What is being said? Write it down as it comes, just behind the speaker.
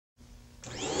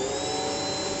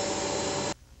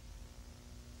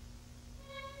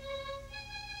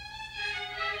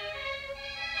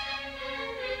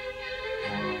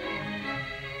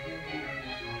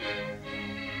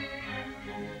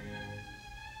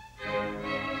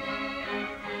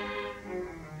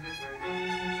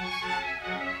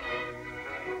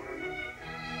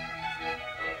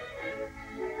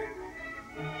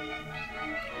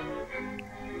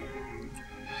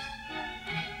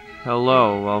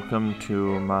Hello, welcome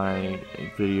to my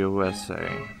video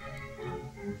essay.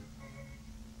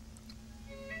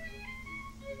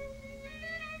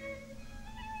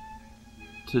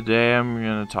 Today I'm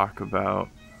going to talk about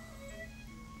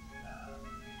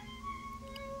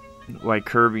why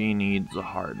Kirby needs a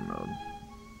hard mode.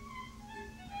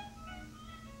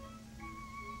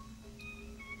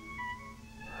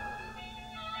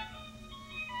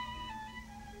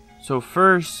 So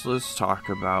first, let's talk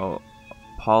about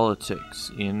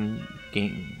politics in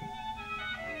gaming.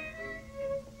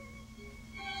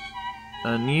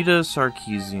 Anita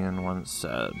Sarkeesian once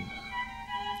said,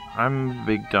 "I'm a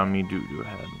big dummy doo-doo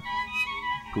head.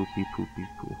 Poopy poopy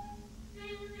poo."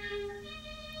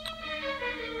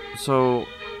 So,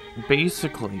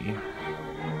 basically,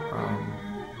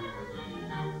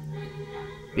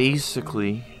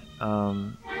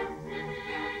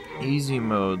 easy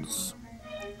modes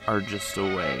are just a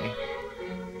way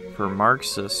for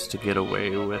Marxists to get away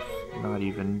with not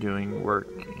even doing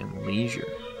work in leisure.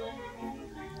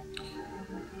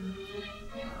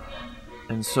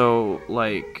 And so,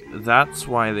 that's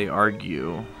why they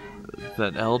argue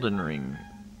that Elden Ring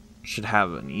should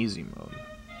have an easy mode,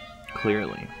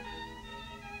 clearly.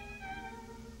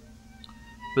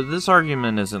 But this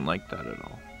argument isn't like that at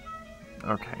all.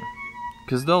 Okay.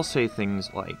 Because they'll say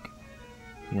things like,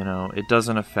 it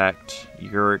doesn't affect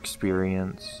your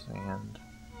experience, and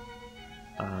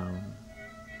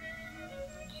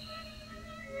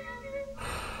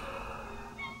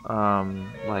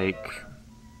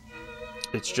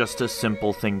it's just a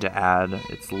simple thing to add.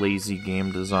 It's lazy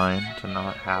game design to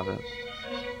not have it.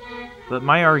 But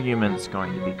my argument's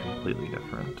going to be completely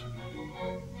different.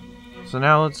 So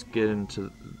now let's get into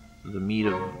the meat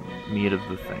of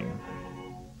the thing.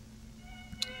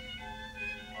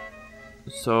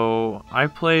 So I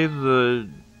played the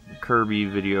Kirby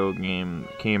video game,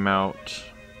 came out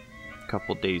a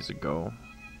couple days ago,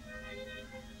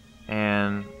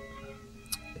 and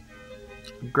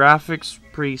graphics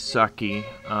pretty sucky.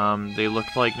 They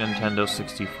looked like Nintendo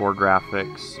 64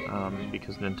 graphics,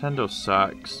 because Nintendo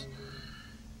sucks,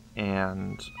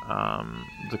 and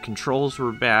the controls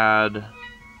were bad.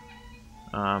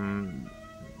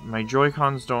 My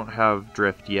Joy-Cons don't have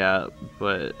drift yet,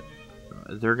 but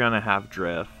they're gonna have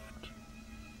drift.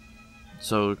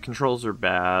 So controls are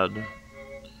bad,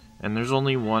 and there's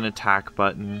only one attack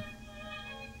button.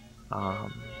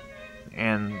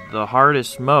 And the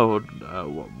hardest mode,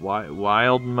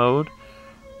 wild mode,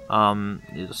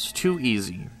 is too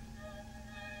easy.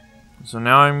 So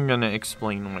now I'm gonna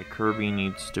explain why Kirby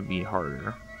needs to be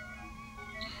harder.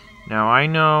 Now I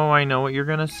know what you're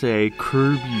gonna say,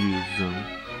 Kirbyism.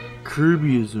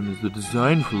 Kirbyism is the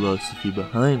design philosophy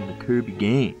behind the Kirby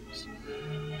games.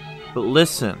 But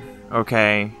listen,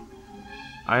 okay?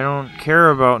 I don't care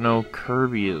about no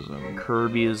Kirbyism.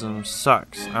 Kirbyism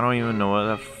sucks. I don't even know what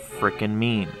that frickin'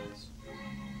 means.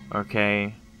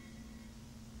 Okay?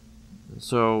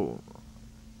 So,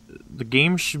 the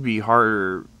game should be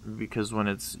harder because when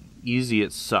it's easy,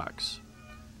 it sucks.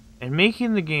 And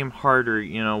making the game harder,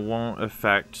 won't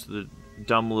affect the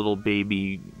dumb little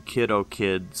baby kiddo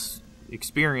kids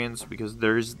experience because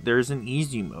there's an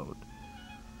easy mode.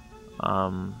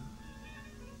 And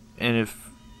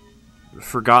if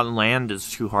Forgotten Land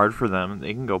is too hard for them,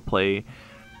 they can go play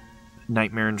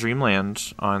Nightmare in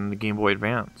Dreamland on the Game Boy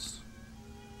Advance.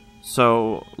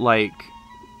 So,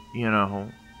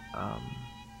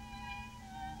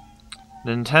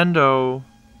 Nintendo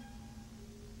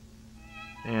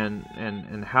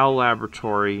and HAL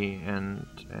Laboratory and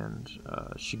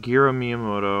Shigeru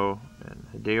Miyamoto and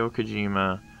Hideo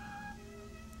Kojima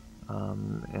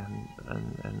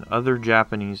and other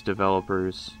Japanese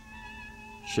developers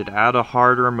should add a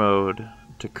harder mode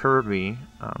to Kirby,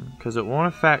 because it won't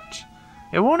affect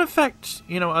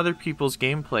other people's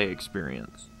gameplay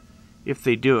experience. If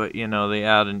they do it, they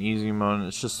add an easy mode, and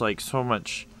it's just so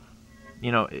much.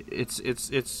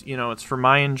 It's for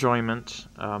my enjoyment.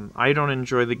 I don't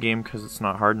enjoy the game because it's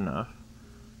not hard enough.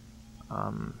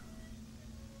 And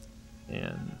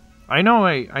I know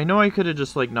I could have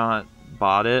just not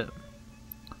bought it,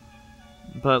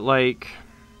 but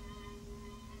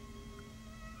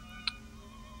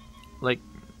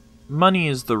money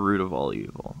is the root of all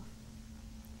evil,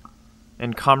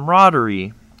 and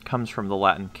camaraderie comes from the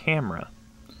Latin camera,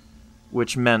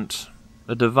 which meant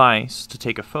a device to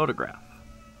take a photograph.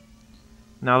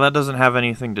 Now, that doesn't have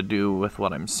anything to do with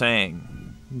what I'm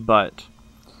saying, but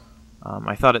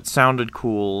I thought it sounded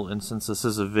cool, and since this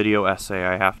is a video essay,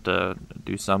 I have to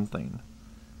do something.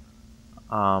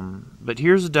 But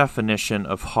here's a definition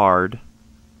of hard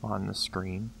on the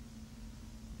screen.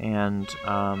 And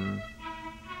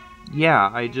yeah,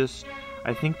 I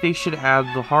think they should add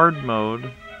the hard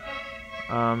mode,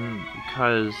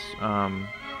 because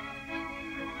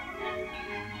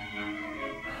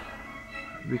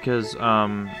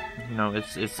you know,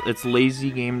 it's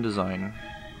lazy game design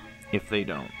if they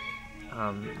don't.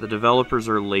 The developers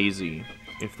are lazy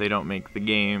if they don't make the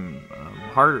game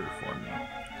harder for me.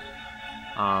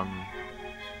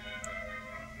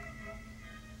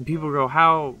 People go,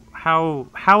 how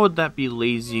would that be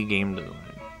lazy game design?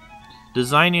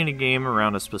 Designing a game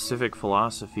around a specific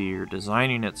philosophy, or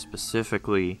designing it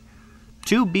specifically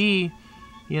to be,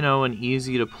 you know, an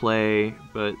easy to play,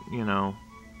 but, you know,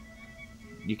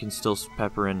 you can still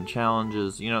pepper in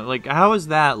challenges. You know, like, how is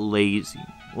that lazy?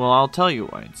 Well, I'll tell you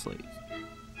why it's lazy.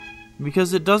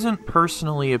 Because it doesn't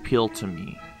personally appeal to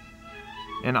me.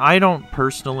 And I don't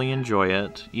personally enjoy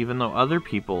it, even though other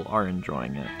people are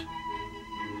enjoying it.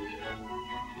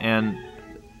 And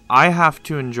I have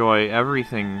to enjoy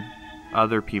everything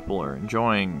other people are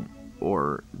enjoying,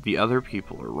 or the other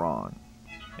people are wrong.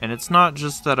 And it's not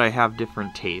just that I have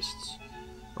different tastes,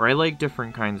 or I like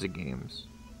different kinds of games.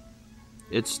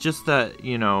 It's just that,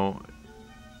 you know,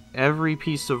 every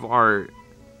piece of art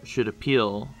should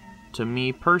appeal to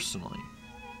me personally.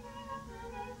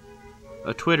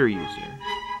 A Twitter user.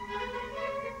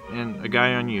 And a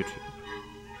guy on YouTube.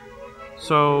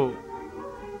 So,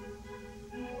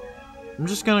 I'm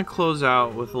just gonna close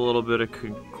out with a little bit of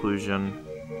conclusion.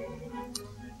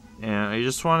 And I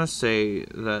just want to say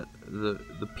that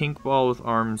the pink ball with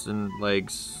arms and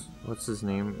legs, what's his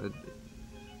name?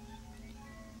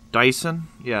 Dyson?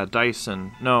 Yeah,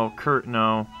 Dyson. No, Kurt,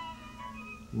 no.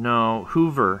 No,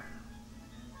 Hoover.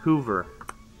 Hoover,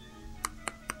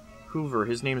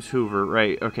 his name's Hoover,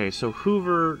 right. Okay, so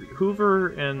Hoover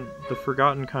and the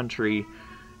Forgotten Country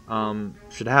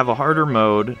should have a harder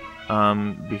mode,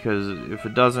 because if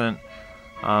it doesn't,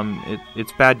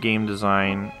 it's bad game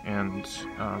design, and,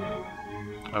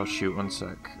 oh shoot, one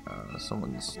sec,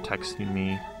 someone's texting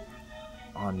me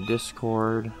on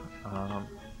Discord.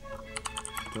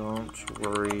 Don't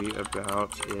worry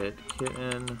about it,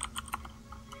 kitten.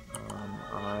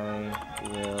 I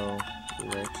will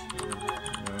let you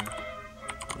know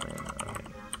when I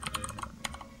am.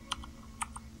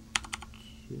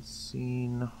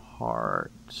 Kissing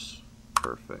heart.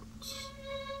 Perfect.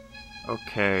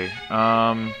 Okay,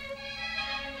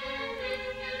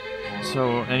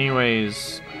 so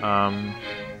anyways,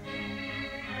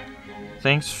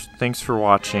 thanks for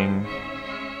watching.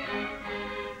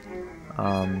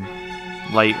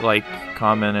 Like,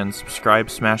 comment, and subscribe.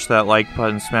 Smash that like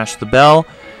button, smash the bell,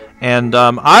 and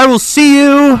I will see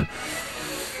you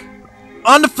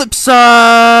on the flip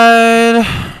side.